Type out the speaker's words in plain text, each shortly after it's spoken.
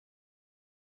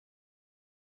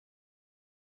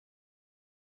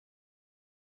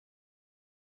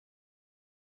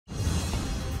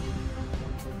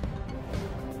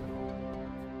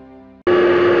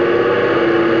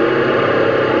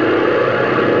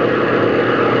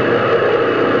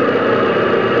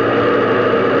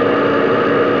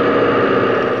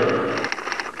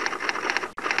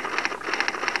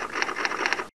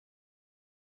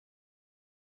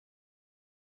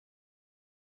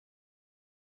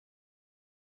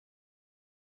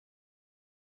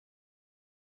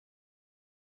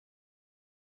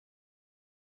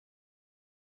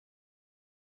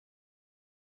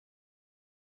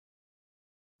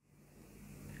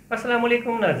अस्सलाम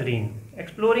वालेकुम नाजरीन,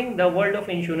 exploring the world of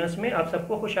insurance में आप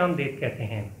सबको खुशामदीद कहते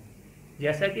हैं।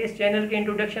 जैसा कि इस चैनल के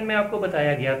इंट्रोडक्शन में आपको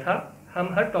बताया गया था,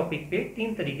 हम हर टॉपिक पे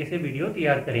 3 तरीके से वीडियो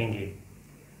तैयार करेंगे।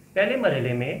 पहले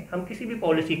मरहले में हम किसी भी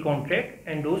पॉलिसी कॉन्ट्रैक्ट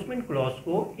एंडोर्समेंट क्लॉज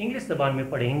को इंग्लिश ज़बान में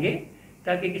पढ़ेंगे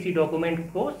ताकि किसी डॉक्यूमेंट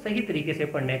को सही तरीके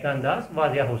से पढ़ने का अंदाज़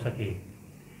वाज़िया हो सके।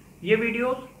 ये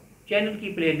वीडियोस चैनल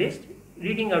की playlist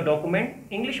reading a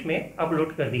document English में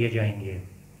अपलोड कर दिए जाएंगे।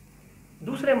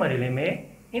 दूसरे मरहले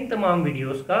में इन तमाम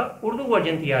वीडियोस का उर्दू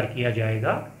वर्जन तैयार किया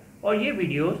जाएगा और ये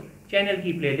वीडियोस चैनल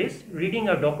की playlist reading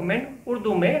a document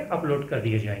Urdu में अपलोड कर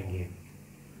दिए जाएंगे।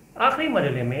 आखिरी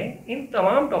मरहले में इन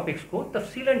तमाम टॉपिक्स को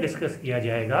तफसीलन डिस्कस किया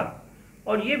जाएगा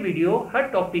और ये वीडियो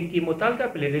हर टॉपिक की मुताल्लिका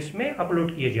प्लेलिस्ट में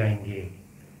अपलोड किए जाएंगे।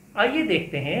 आइए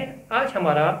देखते हैं आज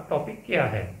हमारा टॉपिक क्या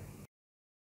है।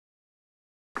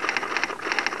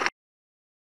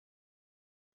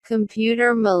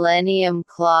 Computer Millennium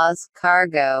Clause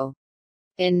Cargo.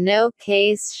 In no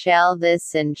case shall this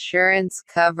insurance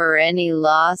cover any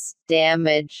loss,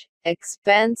 damage,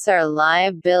 expense or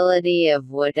liability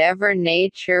of whatever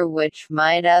nature which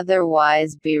might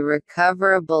otherwise be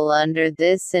recoverable under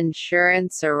this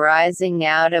insurance arising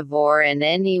out of or in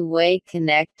any way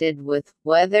connected with,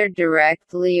 whether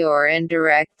directly or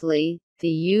indirectly,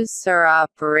 the use or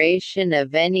operation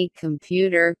of any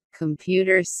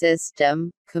computer system,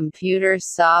 computer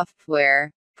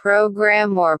software,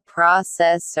 program or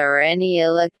process or any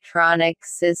electronic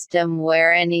system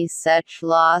where any such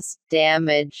loss,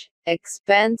 damage,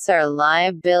 expense or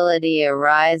liability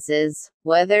arises,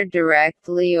 whether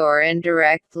directly or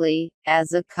indirectly,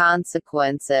 as a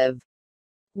consequence of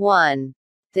 1.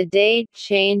 The date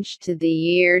change to the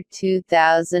year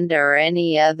 2000 or any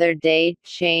other date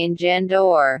change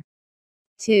and/or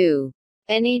 2.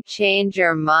 Any change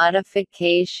or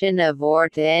modification of or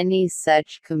to any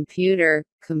such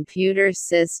computer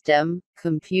system,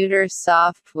 computer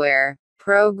software,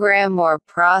 program or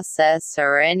process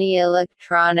or any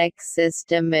electronic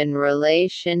system in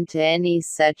relation to any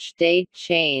such date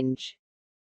change.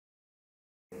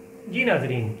 जी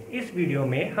नाजरीन, इस video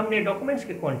में हमने documents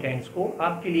के contents को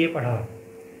आपके लिए पढ़ा।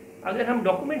 अगर हम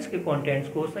डॉक्यूमेंट्स के कंटेंट्स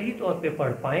को सही तौर पे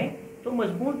पढ़ पाएँ तो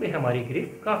मजमून पे हमारी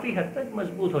गिरफ्त काफ़ी हद तक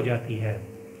मजबूत हो जाती है।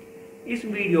 इस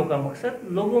वीडियो का मकसद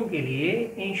लोगों के लिए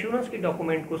इंश्योरेंस के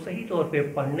डॉक्यूमेंट को सही तौर पे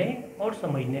पढ़ने और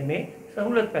समझने में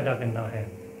सहूलत पैदा करना है।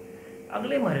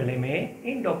 अगले मरहले में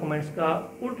इन डॉक्यूमेंट्स का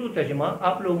उर्दू तर्जमा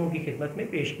आप लोगों की खिदमत में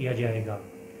पेश किया जाएगा।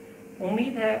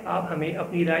 उम्मीद है आप हमें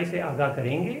अपनी राय से आगाह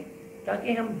करेंगे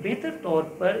ताकि हम बेहतर तौर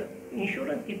पर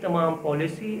इंश्योरेंस की तमाम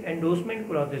पॉलिसी एंडोर्समेंट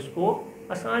क्लॉजेस को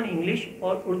आसान इंग्लिश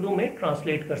और उर्दू में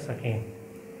ट्रांसलेट कर सकें।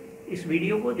 इस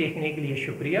वीडियो को देखने के लिए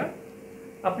शुक्रिया।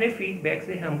 अपने फीडबैक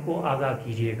से हमको आगाह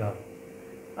कीजिएगा।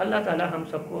 अल्लाह ताला हम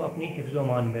सबको अपनी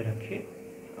हिफ्ज़-ओ-मान में रखे।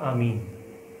 आमीन।